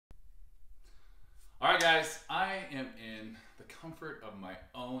All right, guys, I am in the comfort of my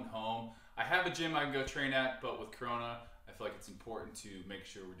own home. I have a gym I can go train at, but with Corona, I feel like it's important to make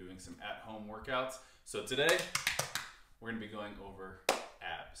sure we're doing some at-home workouts. So today, we're gonna be going over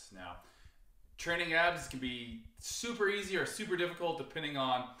abs. Now, training abs can be super easy or super difficult depending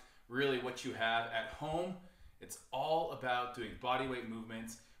on really what you have at home. It's all about doing body weight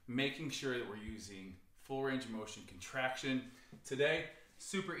movements, making sure that we're using full range of motion contraction. Today,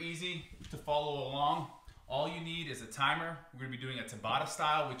 super easy to follow along. All you need is a timer. We're gonna be doing a Tabata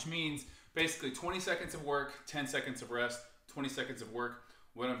style, which means basically 20 seconds of work, 10 seconds of rest, 20 seconds of work.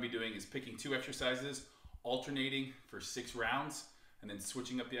 What I'm gonna be doing is picking 2 exercises, alternating for 6 rounds, and then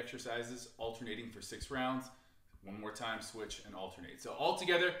switching up the exercises, alternating for 6 rounds. One more time, switch and alternate. So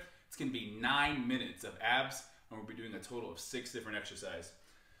altogether, it's gonna be 9 minutes of abs, and we'll be doing a total of 6 different exercises.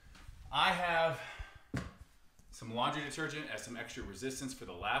 I have some laundry detergent as some extra resistance for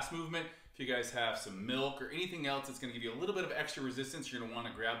the last movement. If you guys have some milk or anything else that's gonna give you a little bit of extra resistance, you're gonna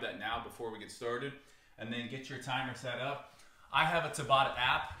wanna grab that now before we get started, and then get your timer set up. I have a Tabata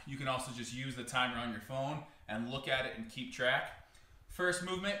app. You can also just use the timer on your phone and look at it and keep track. First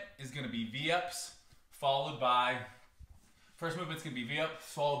movement is gonna be V-ups, followed by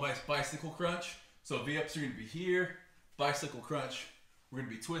bicycle crunch. So V-ups are gonna be here, bicycle crunch, we're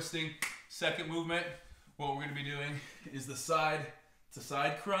gonna be twisting. Second movement, what we're gonna be doing is the side to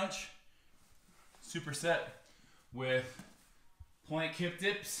side crunch, superset with plank hip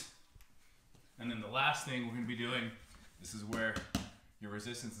dips. And then the last thing we're gonna be doing, this is where your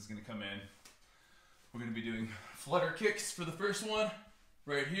resistance is gonna come in. We're gonna be doing flutter kicks for the first one,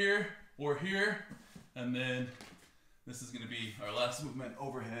 right here or here. And then this is gonna be our last movement,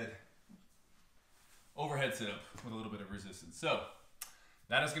 overhead sit up with a little bit of resistance. So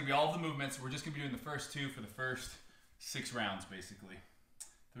that is gonna be all of the movements. We're just gonna be doing the first 2 for the first 6 rounds, basically.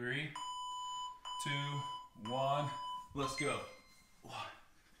 3, 2, 1, let's go. 1,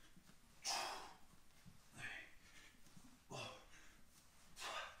 2, 3.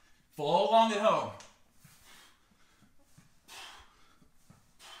 Follow along at home.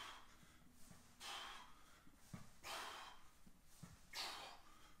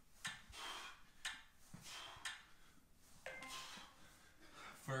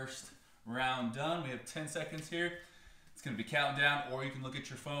 First round done. We have 10 seconds here. It's going to be counting down, or you can look at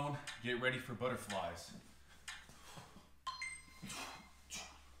your phone. Get ready for butterflies.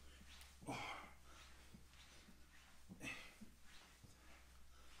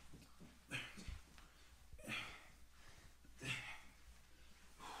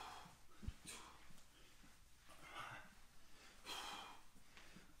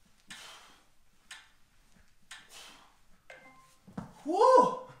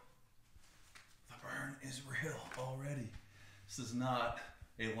 Woo! The burn is real already. This is not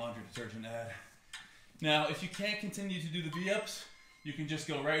a laundry detergent ad. Now, if you can't continue to do the V-ups, you can just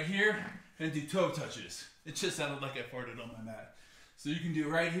go right here and do toe touches. It just sounded like I farted on my mat. So you can do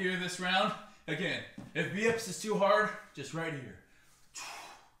right here this round. Again, if V-ups is too hard, just right here.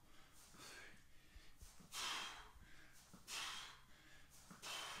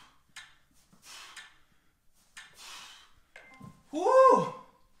 Woo!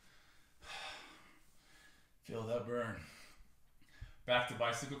 Feel that burn. Back to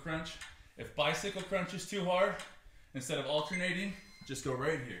bicycle crunch. If bicycle crunch is too hard, instead of alternating, just go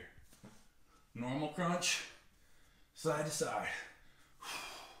right here. Normal crunch, side to side.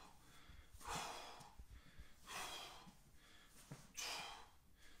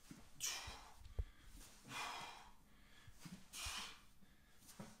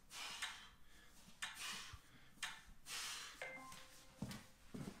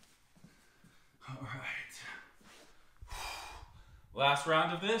 Last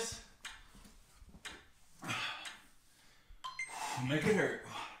round of this. Make it hurt.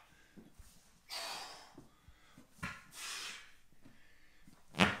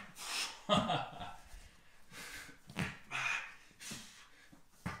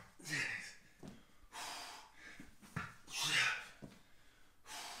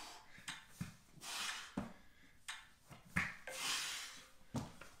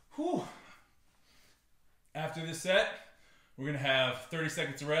 Whew. After this set, we're gonna have 30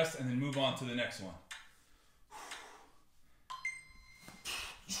 seconds of rest and then move on to the next one.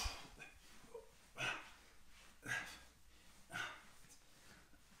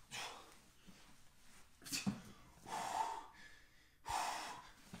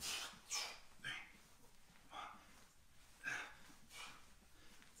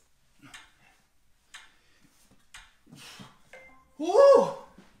 Woo!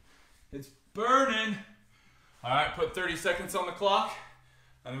 It's burning. All right, put 30 seconds on the clock.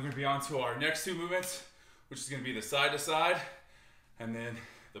 And then we're gonna be on to our next two movements, which is gonna be the side to side and then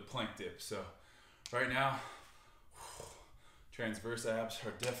the plank dip. So right now, transverse abs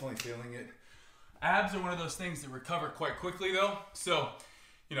are definitely feeling it. Abs are one of those things that recover quite quickly though. So,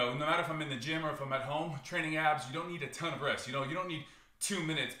 you know, no matter if I'm in the gym or if I'm at home, training abs, you don't need a ton of rest. You know, you don't need 2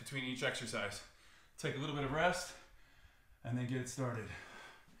 minutes between each exercise. Take a little bit of rest and then get it started.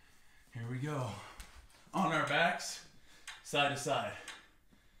 Here we go. On our backs, side to side.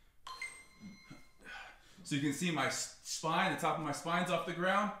 So you can see my spine, the top of my spine's off the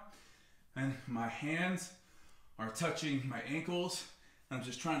ground, and my hands are touching my ankles. I'm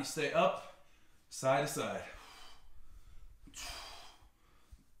just trying to stay up, side to side.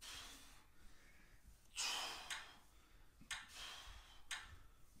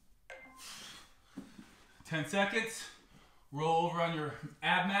 10 seconds. Roll over on your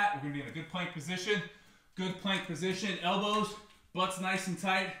ab mat. We're gonna be in a good plank position. Good plank position. Elbows, butt's nice and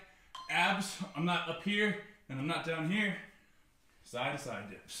tight. Abs, I'm not up here and I'm not down here. Side to side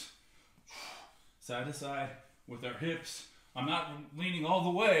dips. Side to side with our hips. I'm not leaning all the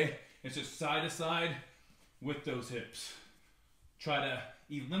way. It's just side to side with those hips. Try to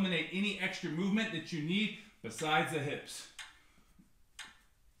eliminate any extra movement that you need besides the hips.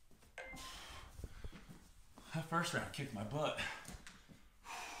 That first round kicked my butt.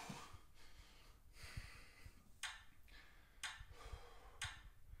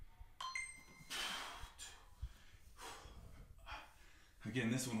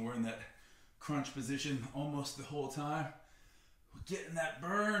 Again, this one we're in that crunch position almost the whole time. We're getting that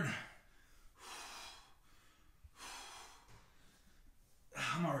burn.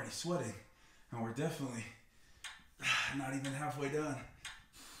 I'm already sweating, and we're definitely not even halfway done.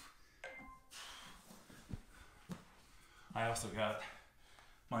 I also got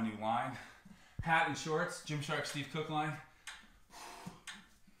my new line, hat and shorts, Gymshark Steve Cook line.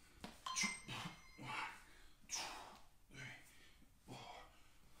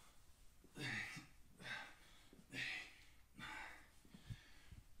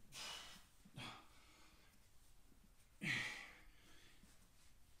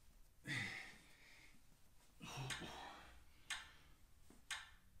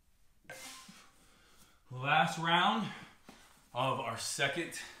 Last round of our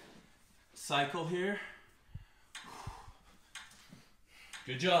second cycle here.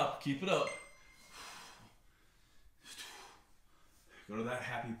 Good job, keep it up. Go to that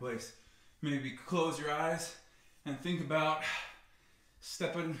happy place. Maybe close your eyes and think about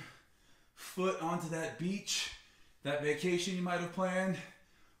stepping foot onto that beach, that vacation you might have planned,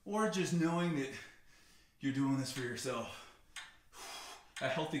 or just knowing that you're doing this for yourself. A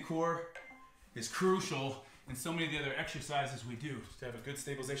healthy core is crucial in so many of the other exercises we do to have a good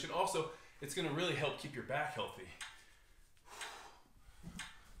stabilization. Also, it's going to really help keep your back healthy.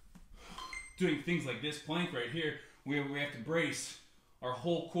 Doing things like this plank right here, we have to brace our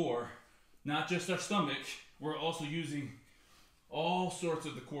whole core, not just our stomach. We're also using all sorts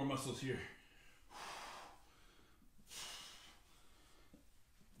of the core muscles here.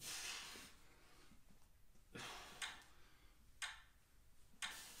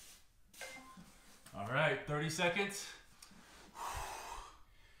 All right, 30 seconds.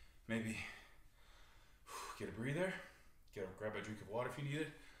 Maybe get a breather. Grab a drink of water if you need it.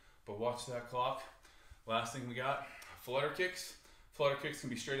 But watch that clock. Last thing we got, flutter kicks. Flutter kicks can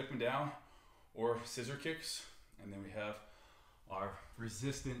be straight up and down or scissor kicks. And then we have our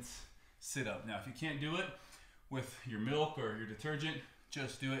resistance sit-up. Now, if you can't do it with your milk or your detergent,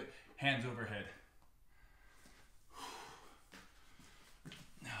 just do it hands overhead.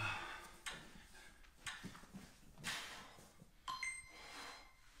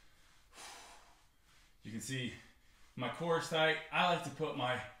 You can see my core is tight. I like to put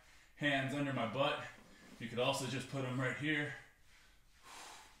my hands under my butt. You could also just put them right here.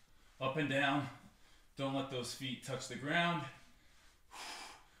 Up and down. Don't let those feet touch the ground.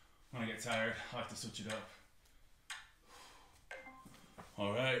 When I get tired, I like to switch it up.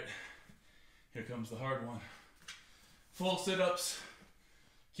 All right, here comes the hard one. Full sit-ups,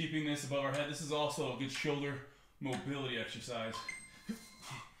 keeping this above our head. This is also a good shoulder mobility exercise.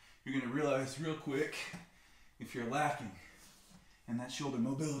 You're gonna realize real quick if you're lacking in that shoulder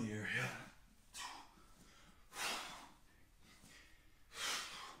mobility area.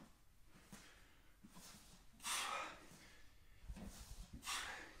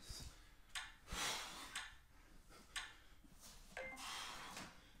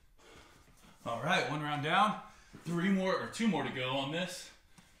 All right, one round down, two more to go on this.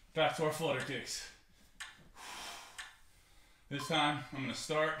 Back to our flutter kicks. This time, I'm gonna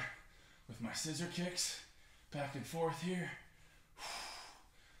start with my scissor kicks, back and forth here.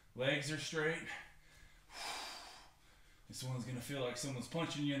 Legs are straight. This one's gonna feel like someone's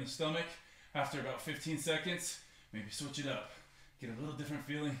punching you in the stomach. After about 15 seconds, maybe switch it up. Get a little different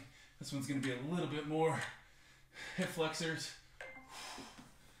feeling. This one's gonna be a little bit more hip flexors.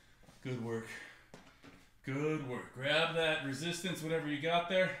 Good work. Good work. Grab that resistance, whatever you got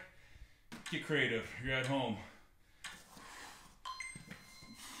there. Get creative. You're at home.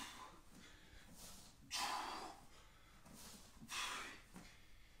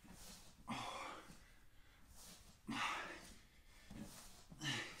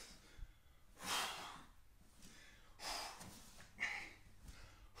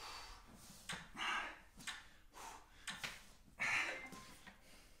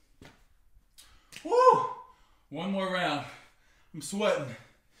 Woo! One more round. I'm sweating.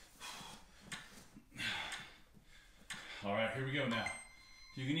 All right, here we go now.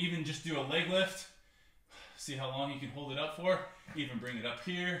 You can even just do a leg lift. See how long you can hold it up for. Even bring it up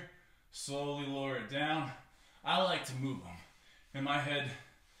here. Slowly lower it down. I like to move them. In my head,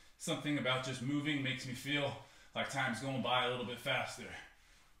 something about just moving makes me feel like time's going by a little bit faster.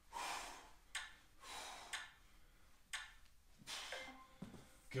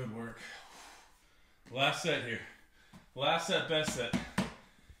 Good work. Last set here. Last set, best set.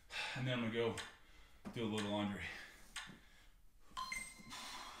 And then I'm gonna go do a little laundry.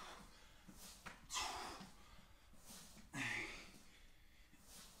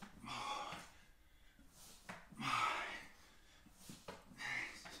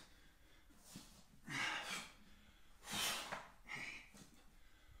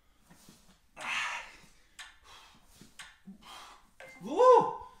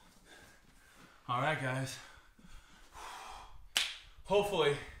 Woo! All right, guys.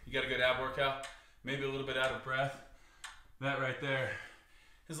 Hopefully you got a good ab workout, maybe a little bit out of breath. That right there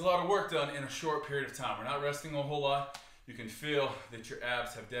is a lot of work done in a short period of time. We're not resting a whole lot. You can feel that your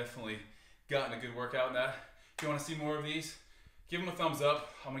abs have definitely gotten a good workout in that. If you want to see more of these, give them a thumbs up.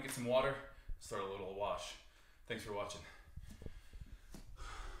 I'm gonna get some water, start a little wash. Thanks for watching.